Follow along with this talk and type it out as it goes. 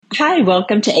Hi,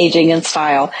 welcome to Aging in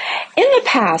Style. In the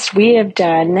past, we have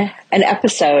done an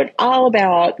episode all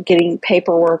about getting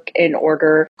paperwork in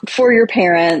order for your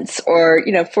parents or,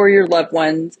 for your loved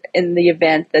ones in the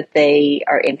event that they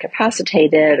are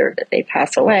incapacitated or that they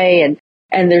pass away.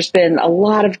 And there's been a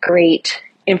lot of great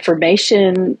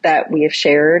information that we have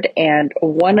shared. And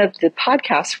one of the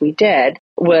podcasts we did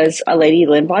was a lady,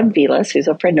 Lynn Von Vilas, who's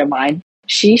a friend of mine.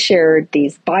 She shared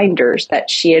these binders that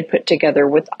she had put together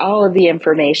with all of the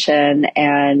information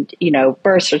and,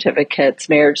 birth certificates,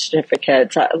 marriage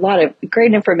certificates, a lot of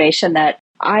great information that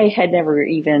I had never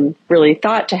even really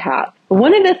thought to have.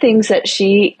 One of the things that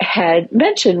she had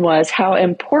mentioned was how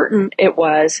important it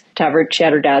was to have her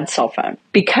dad's cell phone.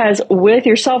 Because with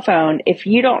your cell phone, if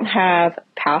you don't have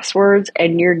passwords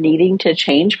and you're needing to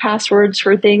change passwords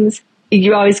for things,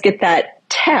 you always get that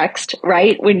text,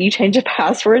 right? When you change a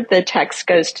password, the text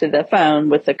goes to the phone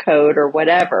with the code or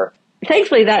whatever.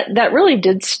 Thankfully, that really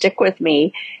did stick with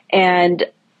me and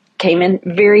came in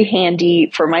very handy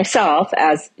for myself.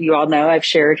 As you all know, I've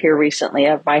shared here recently,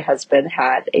 my husband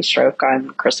had a stroke on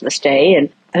Christmas Day and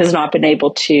has not been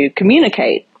able to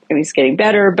communicate. And he's getting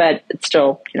better, but it's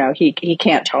still, he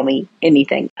can't tell me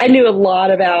anything. I knew a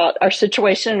lot about our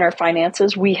situation and our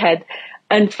finances. We had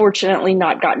unfortunately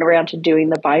not gotten around to doing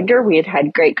the binder. We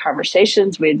had great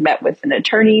conversations. We had met with an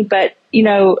attorney, but,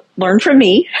 learn from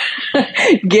me,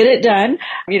 get it done.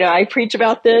 I preach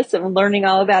about this and learning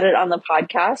all about it on the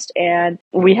podcast, and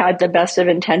we had the best of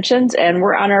intentions and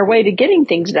we're on our way to getting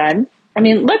things done.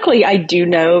 Luckily I do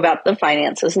know about the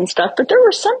finances and stuff, but there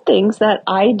were some things that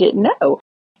I didn't know.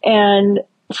 And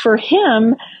for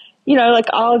him, like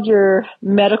all of your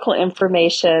medical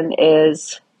information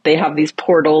they have these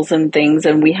portals and things,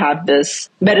 and we have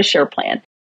this Medi-Share plan.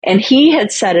 And he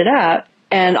had set it up,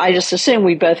 and I just assumed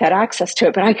we both had access to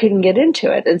it, but I couldn't get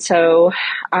into it. And so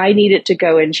I needed to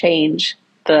go and change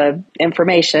the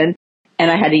information, and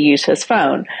I had to use his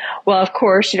phone. Well, of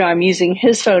course, I'm using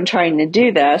his phone trying to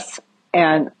do this,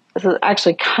 and this is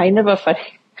actually kind of a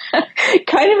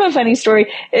funny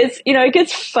story. It's, it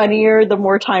gets funnier the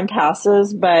more time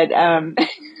passes, but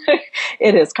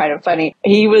it is kind of funny.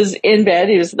 He was in bed.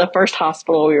 He was the first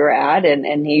hospital we were at,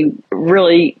 and he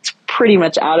really pretty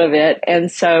much out of it.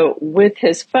 And so with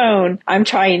his phone, I'm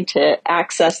trying to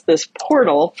access this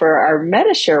portal for our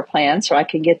Medi-Share plan so I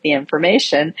can get the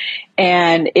information,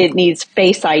 and it needs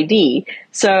Face ID.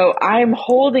 So I'm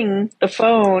holding the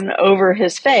phone over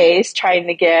his face, trying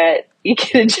to get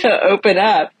it to open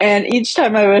up. And each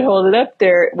time I would hold it up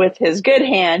there with his good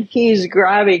hand, he's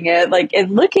grabbing it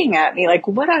and looking at me like,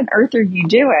 what on earth are you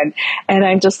doing? And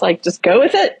I'm just like, just go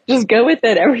with it. Just go with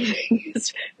it. Everything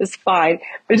is fine.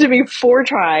 But it took me 4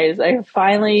 tries. I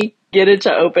finally get it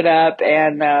to open up,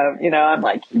 and, I'm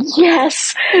like,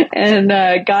 yes. And,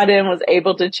 got in, was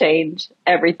able to change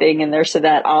everything in there so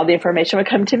that all the information would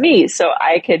come to me so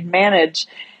I could manage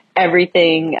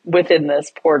everything within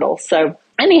this portal. So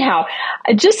anyhow,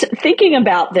 just thinking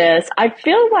about this, I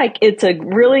feel like it's a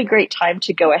really great time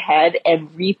to go ahead and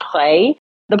replay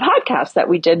the podcast that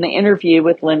we did in the interview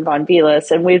with Lynn Von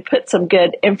Vilas. And we put some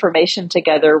good information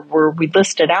together where we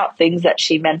listed out things that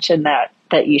she mentioned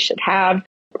that you should have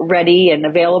ready and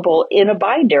available in a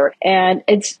binder. And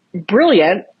it's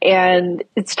brilliant, and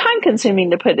it's time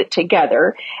consuming to put it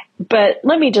together. But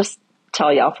let me just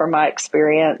tell y'all from my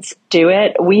experience, do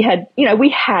it. We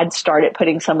had started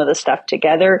putting some of the stuff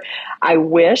together. I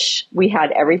wish we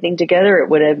had everything together. It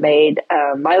would have made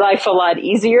my life a lot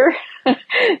easier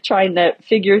trying to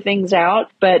figure things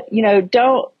out. But,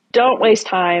 don't waste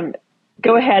time.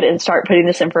 Go ahead and start putting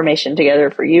this information together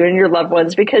for you and your loved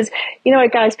ones, because you know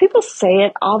what, guys, people say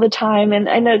it all the time. And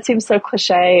I know it seems so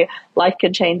cliche. Life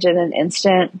can change in an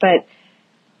instant, but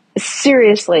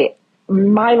seriously,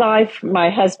 my life,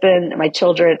 my husband, my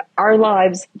children, our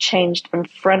lives changed in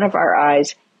front of our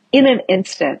eyes in an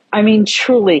instant.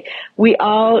 Truly, we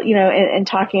all, and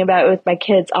talking about it with my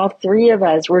kids, all 3 of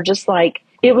us were just like,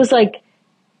 it was like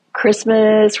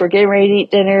Christmas, we're getting ready to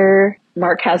eat dinner,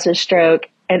 Mark has his stroke,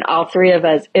 and all 3 of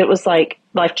us, it was like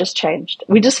life just changed.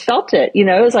 We just felt it,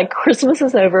 it was like Christmas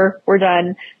is over, we're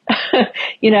done.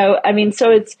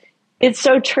 So it's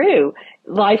so true.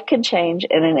 Life can change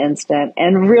in an instant,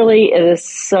 and really it is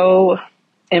so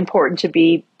important to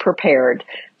be prepared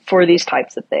for these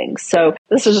types of things. So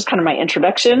this is just kind of my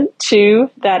introduction to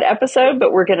that episode,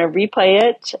 but we're going to replay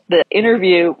it, the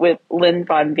interview with Lynn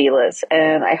Von Vilas,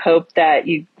 and I hope that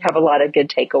you have a lot of good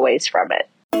takeaways from it.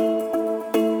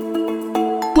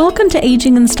 Welcome to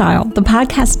Aging in Style, the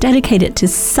podcast dedicated to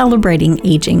celebrating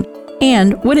aging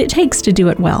and what it takes to do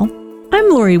it well. I'm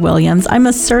Lori Williams. I'm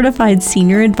a certified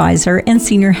senior advisor and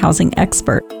senior housing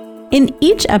expert. In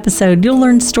each episode, you'll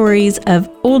learn stories of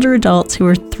older adults who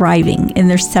are thriving in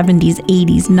their 70s,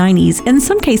 80s, 90s, and in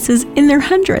some cases in their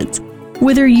hundreds.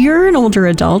 Whether you're an older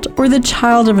adult or the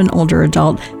child of an older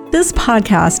adult, this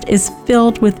podcast is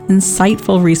filled with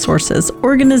insightful resources,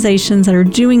 organizations that are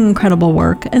doing incredible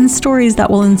work, and stories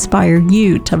that will inspire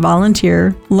you to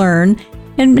volunteer, learn,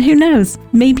 and who knows,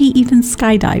 maybe even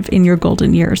skydive in your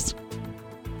golden years.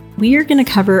 We are going to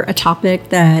cover a topic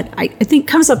that I think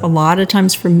comes up a lot of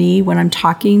times for me when I'm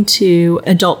talking to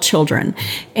adult children.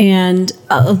 And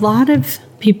a lot of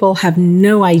people have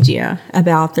no idea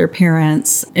about their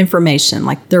parents' information,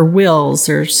 like their wills,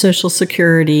 their social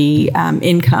security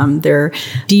income, their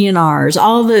DNRs,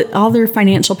 all their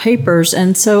financial papers.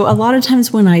 And so a lot of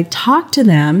times when I talk to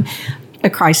them, a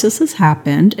crisis has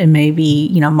happened and maybe,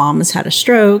 mom has had a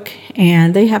stroke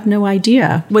and they have no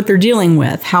idea what they're dealing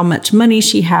with, how much money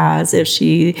she has, if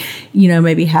she,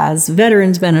 maybe has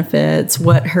veterans benefits,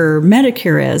 what her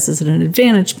Medicare is it an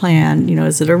Advantage plan,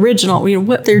 is it original,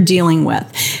 what they're dealing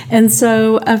with. And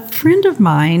so a friend of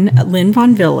mine, Lynn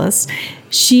Von Villis,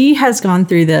 she has gone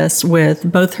through this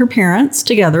with both her parents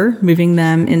together, moving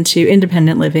them into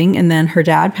independent living, and then her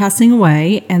dad passing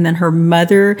away, and then her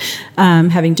mother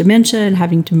having dementia and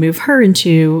having to move her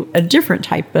into a different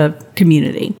type of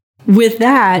community. With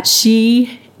that,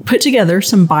 she put together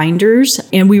some binders,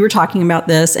 and we were talking about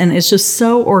this, and it's just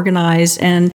so organized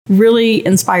and really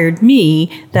inspired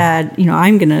me that,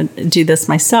 I'm going to do this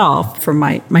myself for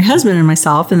my husband and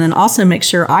myself, and then also make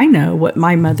sure I know what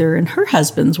my mother and her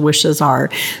husband's wishes are.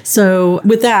 So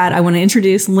with that, I want to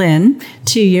introduce Lynn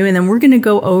to you, and then we're going to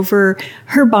go over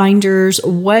her binders,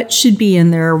 what should be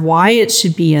in there, why it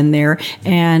should be in there.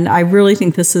 And I really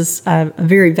think this is a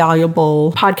very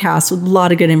valuable podcast with a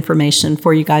lot of good information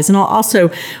for you guys. And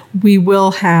we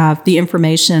will have the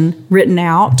information written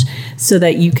out so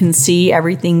that you can see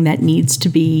everything that needs to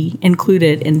be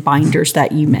included in binders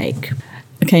that you make.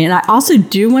 Okay, and I also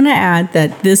do want to add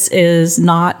that this is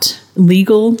not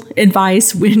legal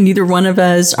advice. Neither one of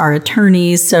us are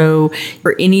attorneys, so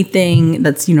for anything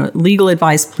that's, legal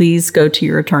advice, please go to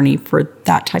your attorney for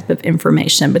that type of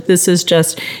information. But this is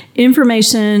just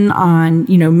information on,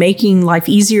 making life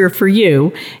easier for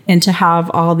you and to have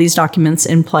all these documents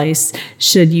in place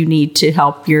should you need to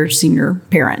help your senior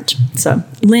parent. So,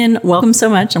 Lynn, welcome so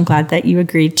much. I'm glad that you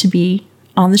agreed to be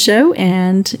on the show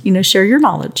and, share your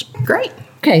knowledge. Great.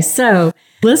 Okay, so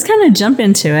let's kind of jump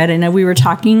into it. I know we were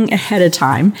talking ahead of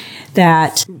time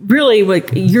that really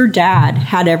your dad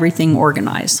had everything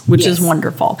organized, which is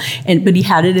wonderful. But he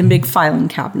had it in big filing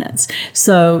cabinets.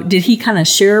 So did he kind of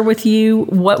share with you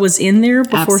what was in there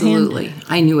beforehand? Absolutely.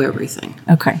 I knew everything.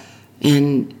 Okay.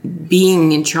 And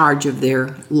being in charge of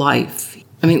their life,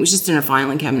 it was just in a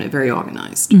filing cabinet, very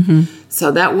organized. Mm-hmm.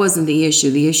 So that wasn't the issue.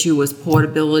 The issue was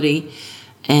portability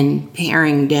and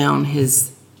paring down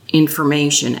his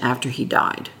information after he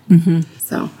died. Mm-hmm.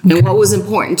 So, and what was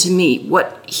important to me,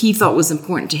 what he thought was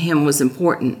important to him was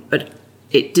important, but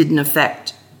it didn't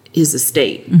affect his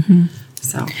estate. Mm-hmm.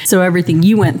 So everything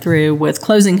you went through with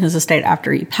closing his estate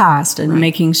after he passed and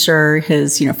making sure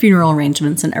his, funeral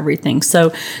arrangements and everything.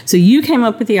 So you came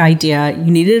up with the idea,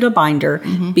 you needed a binder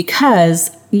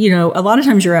because, a lot of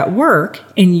times you're at work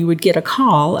and you would get a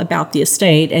call about the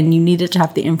estate and you needed to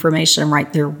have the information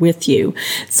right there with you.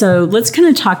 So let's kind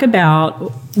of talk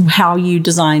about how you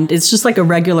designed. It's just like a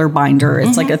regular binder.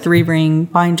 It's like a 3-ring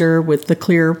binder with the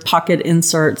clear pocket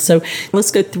inserts. So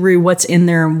let's go through what's in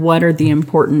there and what are the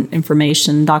important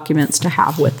information documents to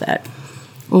have with it.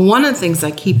 Well, one of the things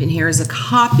I keep in here is a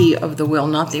copy of the will,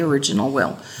 not the original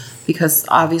will, because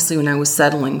obviously when I was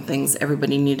settling things,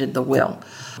 everybody needed the will.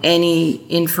 Any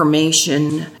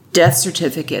information, death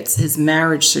certificates, his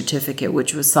marriage certificate,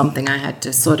 which was something I had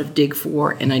to sort of dig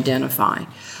for and identify.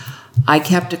 I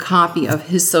kept a copy of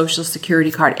his Social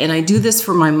Security card, and I do this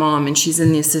for my mom, and she's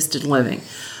in the assisted living,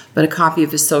 but a copy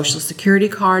of his Social Security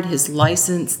card, his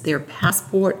license, their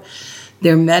passport,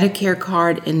 their Medicare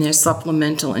card, and their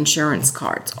supplemental insurance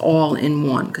cards, all in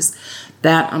one, because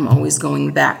that I'm always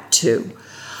going back to.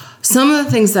 Some of the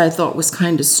things that I thought was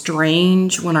kind of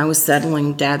strange when I was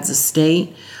settling Dad's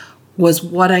estate was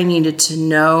what I needed to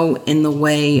know in the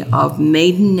way of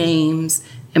maiden names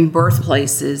and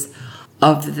birthplaces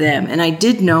of them. And I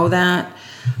did know that,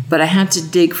 but I had to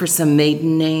dig for some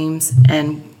maiden names.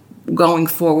 And going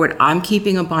forward, I'm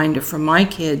keeping a binder for my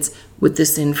kids with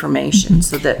this information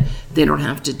so that they don't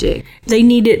have to dig. They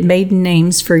needed maiden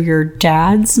names for your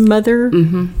dad's mother?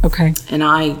 Mm-hmm. Okay. And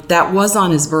that was on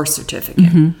his birth certificate.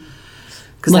 Mm-hmm.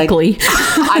 Luckily.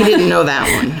 I didn't know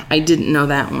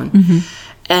that one. Mm-hmm.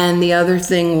 And the other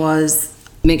thing was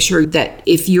make sure that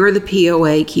if you're the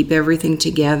POA, keep everything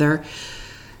together.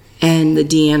 and the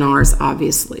DNRs,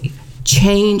 obviously.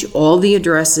 Change all the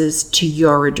addresses to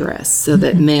your address so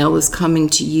that mail is coming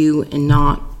to you and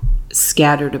not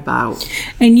scattered about.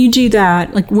 And you do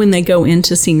that, like when they go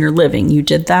into senior living, you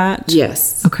did that?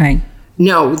 Yes. Okay.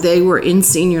 No, they were in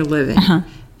senior living.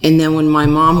 And then when my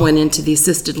mom went into the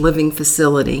assisted living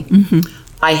facility,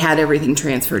 I had everything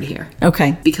transferred here.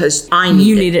 Okay. Because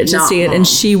you needed to see it, Mom. and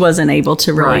she wasn't able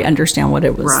to really Right. understand what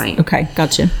it was. Right. Okay,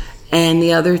 gotcha. And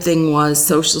the other thing was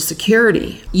Social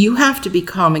Security. You have to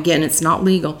become, again, it's not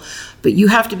legal, but you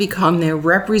have to become their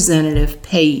representative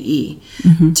payee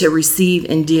to receive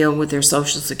and deal with their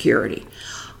Social Security.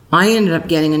 I ended up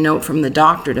getting a note from the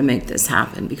doctor to make this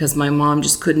happen because my mom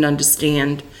just couldn't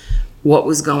understand what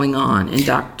was going on. And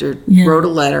doctor wrote a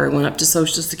letter, went up to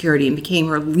Social Security and became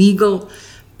her legal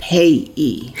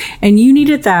payee. And you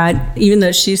needed that, even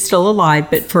though she's still alive,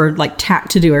 but for like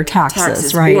to do her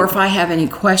taxes, right? Or if I have any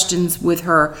questions with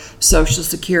her Social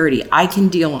Security, I can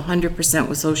deal 100%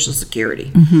 with Social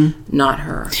Security, not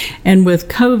her. And with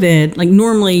COVID, like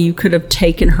normally you could have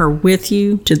taken her with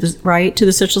you to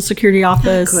the Social Security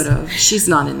office. Could have. She's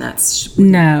not in that.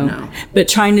 No. But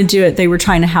trying to do it, they were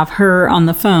trying to have her on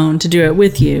the phone to do it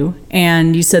with you.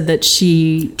 And you said that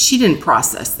she didn't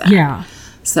process that. Yeah.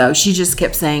 So she just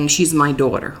kept saying, she's my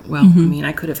daughter. Well, I mean,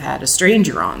 I could have had a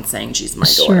stranger on saying she's my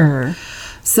daughter. Sure.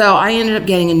 So I ended up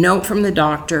getting a note from the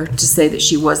doctor to say that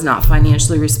she was not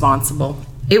financially responsible.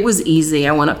 It was easy.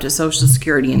 I went up to Social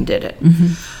Security and did it.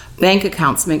 Bank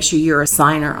accounts, make sure you're a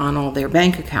signer on all their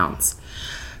bank accounts.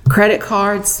 Credit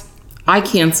cards, I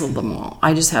canceled them all.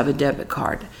 I just have a debit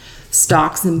card.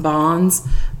 Stocks and bonds,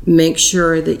 make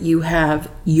sure that you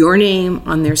have your name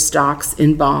on their stocks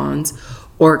and bonds,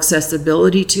 or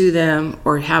accessibility to them,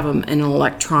 or have them in an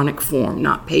electronic form,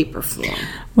 not paper form.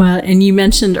 Well, and you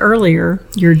mentioned earlier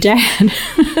your dad.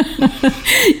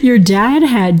 Your dad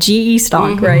had GE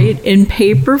stock, right, in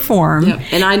paper form. Yep.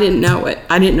 And I didn't know it.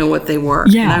 I didn't know what they were.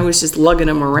 Yeah. And I was just lugging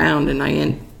them around, and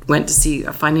I went to see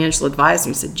a financial advisor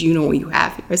and said, do you know what you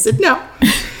have here? I said, no.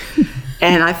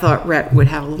 And I thought Rhett would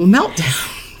have a little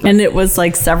meltdown. And it was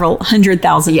like several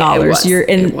 $100,000. Yeah, it was. And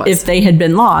It was. if they had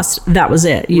been lost, that was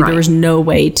it. Right. There was no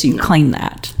way to claim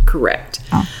that. Correct.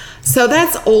 Oh. So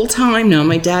that's old time now.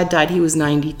 My dad died, he was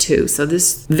 92, so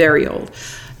this is very old.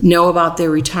 Know about their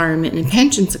retirement and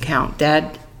pensions account.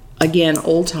 Dad, again,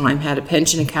 old time, had a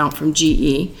pension account from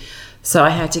GE, so I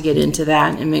had to get into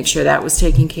that and make sure that was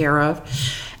taken care of.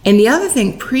 And the other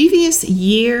thing, previous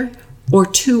year or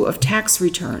two of tax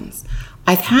returns,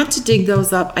 I've had to dig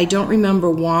those up. I don't remember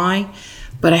why,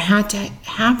 but I had to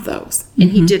have those,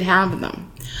 and he did have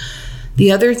them.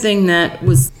 The other thing that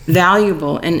was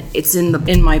valuable, and it's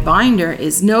in my binder,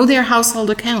 is know their household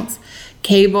accounts: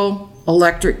 cable,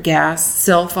 electric, gas,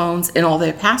 cell phones, and all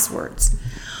their passwords.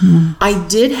 I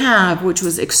did have, which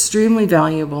was extremely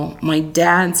valuable, my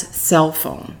dad's cell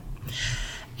phone.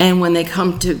 And when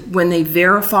they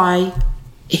verify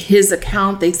his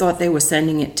account, they thought they were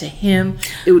sending it to him.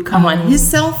 It would come on his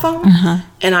cell phone,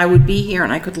 and I would be here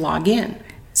and I could log in.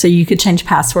 So you could change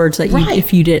passwords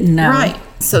if you didn't know. Right.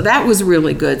 So that was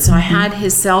really good. So I had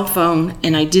his cell phone,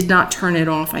 and I did not turn it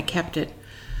off. I kept it.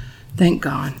 Thank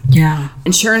God. Yeah.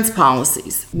 Insurance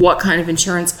policies. What kind of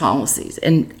insurance policies?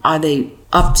 And are they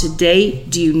up to date?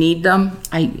 Do you need them?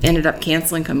 I ended up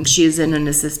canceling them. She is in an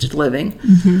assisted living.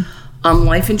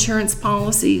 Life insurance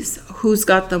policies, who's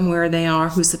got them, where they are,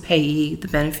 who's the payee, the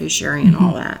beneficiary, and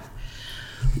all that.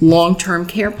 Long-term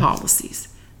care policies.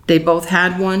 They both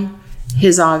had one.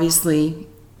 His, obviously,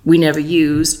 we never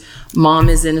used. Mom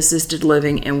is in assisted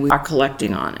living, and we are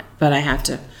collecting on it. But I had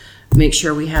to make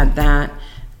sure we had that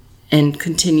and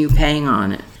continue paying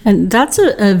on it. And that's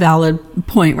a valid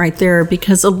point right there,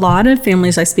 because a lot of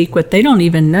families I speak with, they don't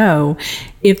even know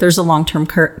if there's a long-term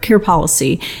care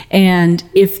policy. And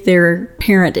if their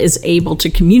parent is able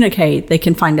to communicate, they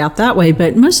can find out that way.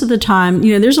 But most of the time,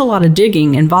 there's a lot of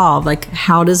digging involved. Like,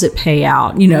 how does it pay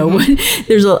out?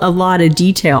 There's a lot of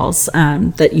details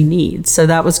that you need. So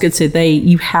that was good. So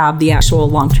you have the actual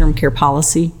long-term care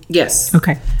policy? Yes.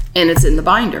 Okay. And it's in the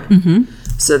binder.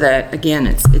 So that, again,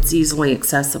 it's easily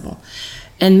accessible.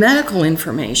 And medical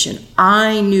information,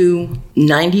 I knew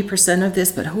 90% of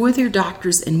this, but who are their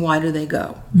doctors and why do they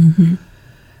go?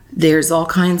 There's all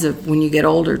kinds of, when you get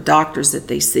older, doctors that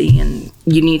they see, and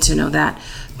you need to know that.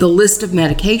 The list of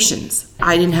medications.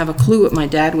 I didn't have a clue what my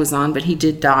dad was on, but he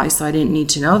did die, so I didn't need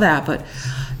to know that. But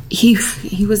he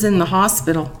was in the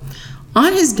hospital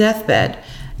on his deathbed,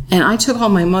 and I took all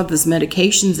my mother's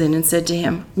medications in and said to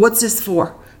him, "What's this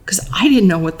for?" Because I didn't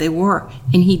know what they were,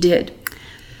 and he did.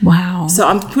 Wow. So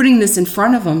I'm putting this in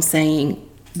front of him saying,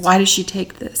 why does she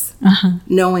take this?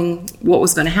 Knowing what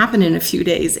was going to happen in a few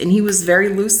days. And he was very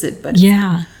lucid. But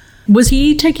yeah. Was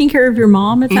he taking care of your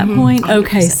mom at that point?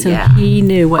 Okay, so he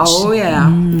knew what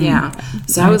yeah.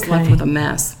 So I was left with a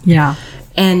mess. Yeah.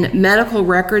 And medical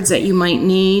records that you might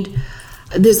need.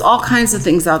 There's all kinds of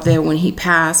things out there when he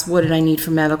passed. What did I need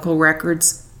for medical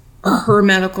records? Her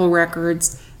medical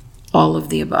records, all of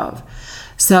the above.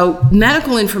 So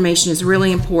medical information is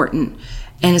really important,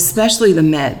 and especially the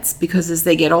meds, because as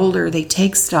they get older, they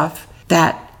take stuff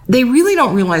that they really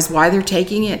don't realize why they're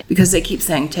taking it, because they keep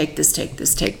saying, take this, take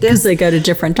this, take this. Because they go to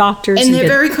different doctors. And they're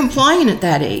very compliant at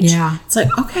that age. Yeah. It's like,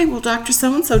 okay, well, Dr.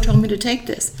 So-and-so told me to take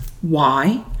this.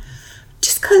 Why?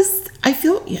 Just because I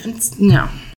feel, no.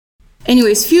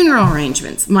 Anyways, funeral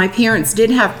arrangements. My parents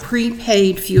did have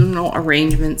prepaid funeral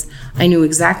arrangements. I knew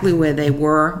exactly where they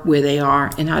were, where they are,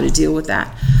 and how to deal with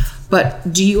that.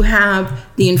 But do you have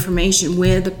the information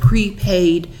where the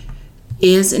prepaid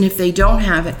is? And if they don't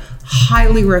have it,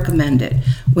 highly recommend it.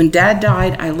 When Dad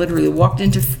died, I literally walked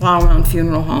into Flower Mound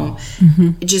Funeral Home,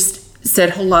 just said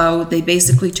hello. They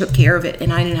basically took care of it,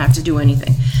 and I didn't have to do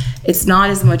anything. It's not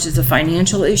as much as a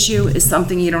financial issue. It's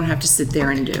something you don't have to sit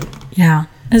there and do. Yeah.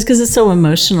 It's because it's so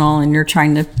emotional, and you're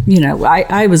trying to,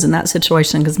 I was in that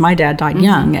situation because my dad died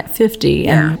young at 50,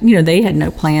 and, they had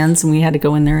no plans, and we had to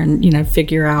go in there and,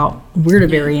 figure out where to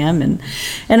bury him. And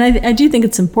I do think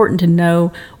it's important to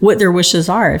know what their wishes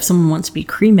are. If someone wants to be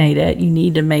cremated, you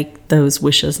need to make those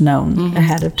wishes known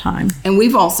ahead of time. And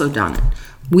we've also done it.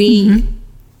 We,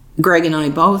 Greg and I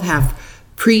both have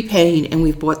prepaid, and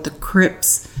we've bought the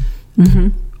crypts.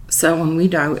 So when we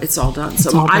die, it's all done.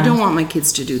 I don't want my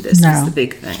kids to do this. That's the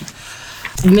big thing.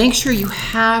 Make sure you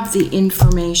have the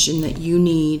information that you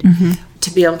need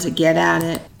to be able to get at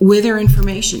it, where their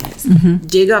information is.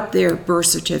 Dig up their birth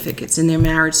certificates and their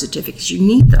marriage certificates. You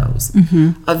need those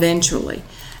eventually.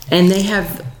 And they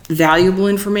have valuable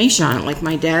information on it. Like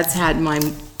my dad's had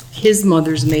his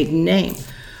mother's maiden name,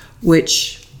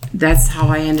 which that's how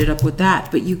I ended up with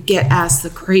that. But you get asked the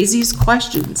craziest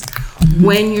questions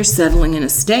when you're settling in a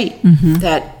state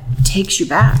that takes you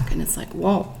back. And it's like,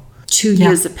 whoa, 2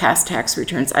 years of past tax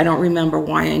returns. I don't remember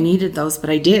why I needed those, but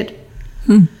I did.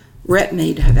 Rhett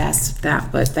may have asked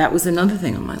that, but that was another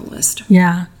thing on my list.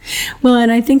 Yeah. Well,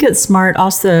 and I think it's smart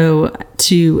also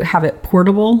to have it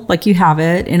portable, like you have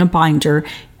it in a binder,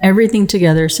 everything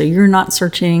together so you're not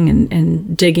searching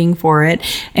and digging for it.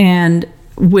 And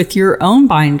with your own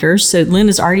binders, so Lynn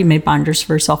has already made binders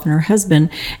for herself and her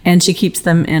husband, and she keeps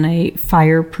them in a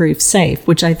fireproof safe,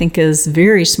 which I think is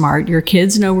very smart. Your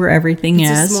kids know where everything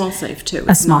is. It's a small safe, too.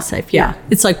 A small safe, yeah.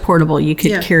 It's like portable. You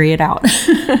could carry it out.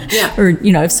 Or,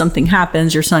 if something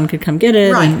happens, your son could come get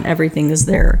it, and everything is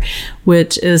there,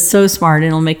 which is so smart.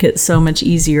 It'll make it so much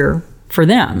easier for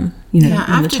them,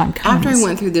 when the time comes. After I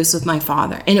went through this with my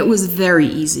father, and it was very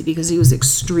easy because he was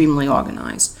extremely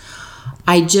organized.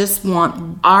 I just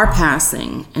want our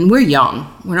passing, and we're young,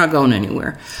 we're not going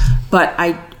anywhere, but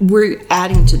we're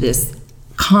adding to this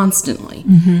constantly.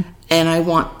 And I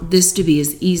want this to be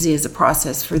as easy as a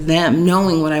process for them,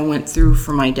 knowing what I went through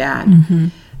for my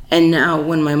dad. And now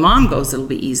when my mom goes, it'll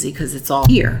be easy because it's all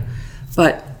here.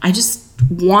 But I just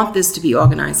want this to be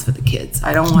organized for the kids.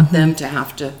 I don't want them to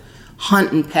have to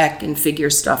hunt and peck and figure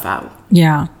stuff out.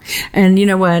 Yeah. And you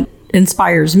know what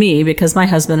inspires me, because my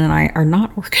husband and I are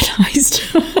not organized.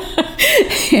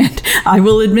 And I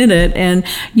will admit it. And,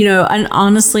 and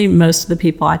honestly, most of the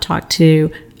people I talk to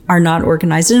are not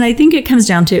organized. And I think it comes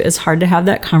down to, it's hard to have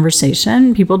that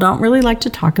conversation. People don't really like to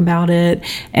talk about it.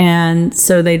 And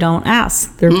so they don't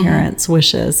ask their parents'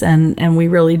 wishes. And we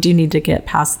really do need to get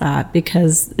past that,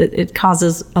 because it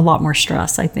causes a lot more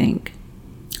stress, I think.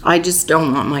 I just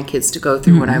don't want my kids to go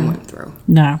through what I went through.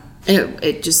 No.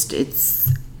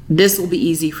 This will be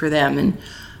easy for them. And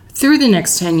through the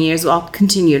next 10 years, I'll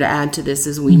continue to add to this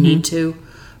as we need to.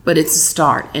 But it's a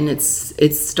start, and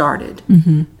it's started.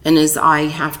 And as I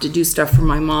have to do stuff for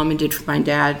my mom and did for my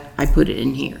dad, I put it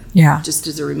in here. Yeah. Just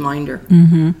as a reminder.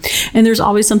 And there's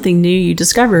always something new you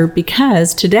discover,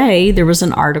 because today there was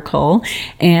an article,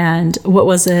 and what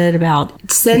was it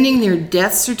about? Sending their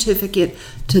death certificate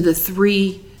to the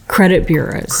 3 credit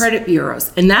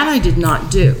bureaus. And that I did not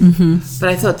do. But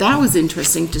I thought that was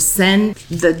interesting, to send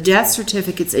the death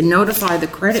certificates and notify the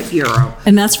credit bureau.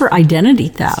 And that's for identity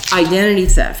theft.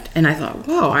 And I thought,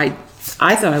 whoa, I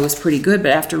thought I was pretty good,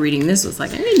 but after reading this, I was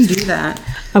like, I didn't do that.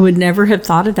 I would never have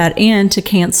thought of that. And to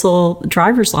cancel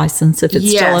driver's license if it's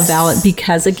still a valid,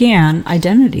 because again,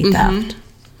 identity theft.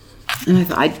 And I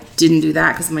thought, I didn't do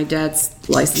that because my dad's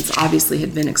license obviously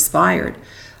had been expired.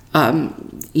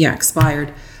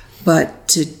 But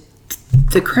to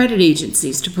the credit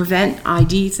agencies, to prevent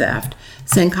ID theft,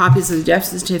 send copies of the death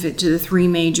certificate to the 3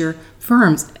 major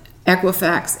firms,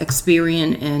 Equifax,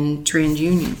 Experian, and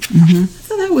TransUnion.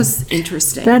 So that was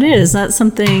interesting. That's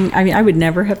something, I mean, I would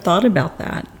never have thought about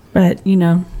that. But,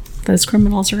 those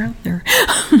criminals are out there.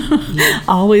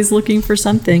 Always looking for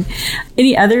something.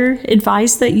 Any other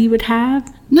advice that you would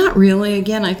have? Not really.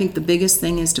 Again, I think the biggest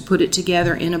thing is to put it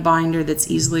together in a binder that's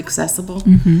easily accessible.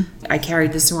 I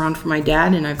carried this around for my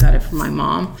dad, and I've got it for my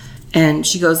mom. And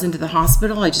she goes into the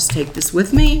hospital. I just take this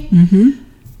with me.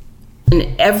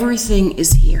 And everything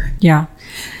is here. Yeah.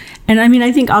 And I mean,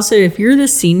 I think also if you're the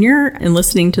senior and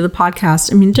listening to the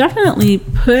podcast, I mean, definitely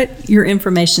put your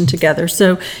information together.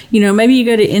 So, maybe you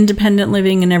go to independent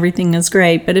living and everything is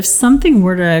great. But if something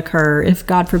were to occur, if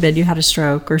God forbid you had a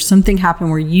stroke or something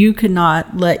happened where you could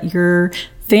not let your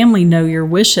family know your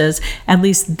wishes, at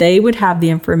least they would have the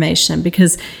information.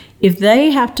 Because if they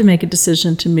have to make a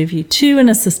decision to move you to an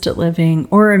assisted living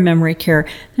or a memory care,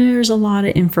 there's a lot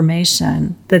of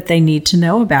information that they need to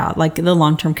know about, like the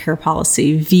long-term care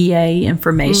policy, VA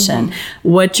information,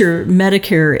 what your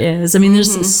Medicare is. I mean,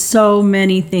 there's so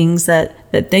many things that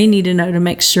they need to know to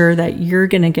make sure that you're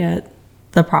going to get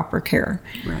the proper care.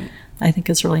 Right. I think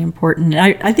it's really important.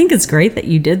 I think it's great that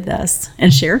you did this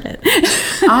and shared it.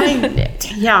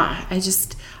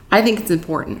 I think it's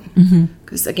important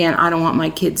because, again, I don't want my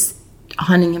kids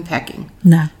hunting and pecking.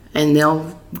 No. And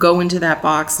they'll go into that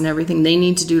box and everything they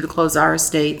need to do to close our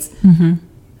estates. I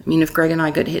mean, if Greg and I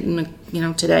got hit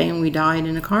today and we died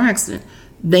in a car accident,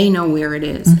 they know where it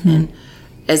is. And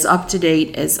as up to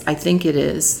date as I think it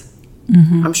is,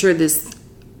 I'm sure there's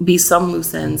be some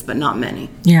loose ends, but not many.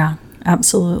 Yeah.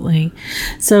 Absolutely.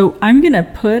 So I'm going to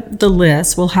put the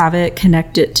list, we'll have it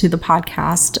connected to the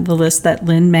podcast, the list that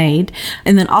Lynn made.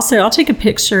 And then also I'll take a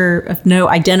picture of no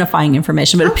identifying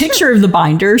information, but a picture of the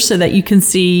binder so that you can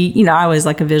see, I always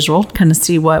like a visual, kind of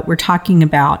see what we're talking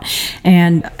about.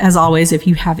 And as always, if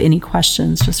you have any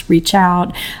questions, just reach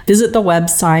out, visit the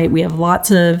website. We have lots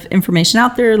of information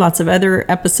out there, lots of other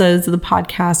episodes of the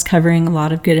podcast covering a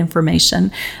lot of good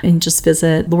information. And just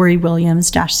visit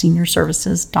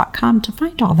LoriWilliams-seniorservices.com to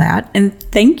find all that. And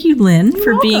thank you, Lynn,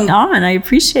 for being on. I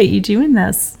appreciate you doing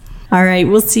this. All right.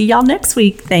 We'll see y'all next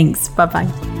week. Thanks.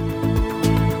 Bye-bye.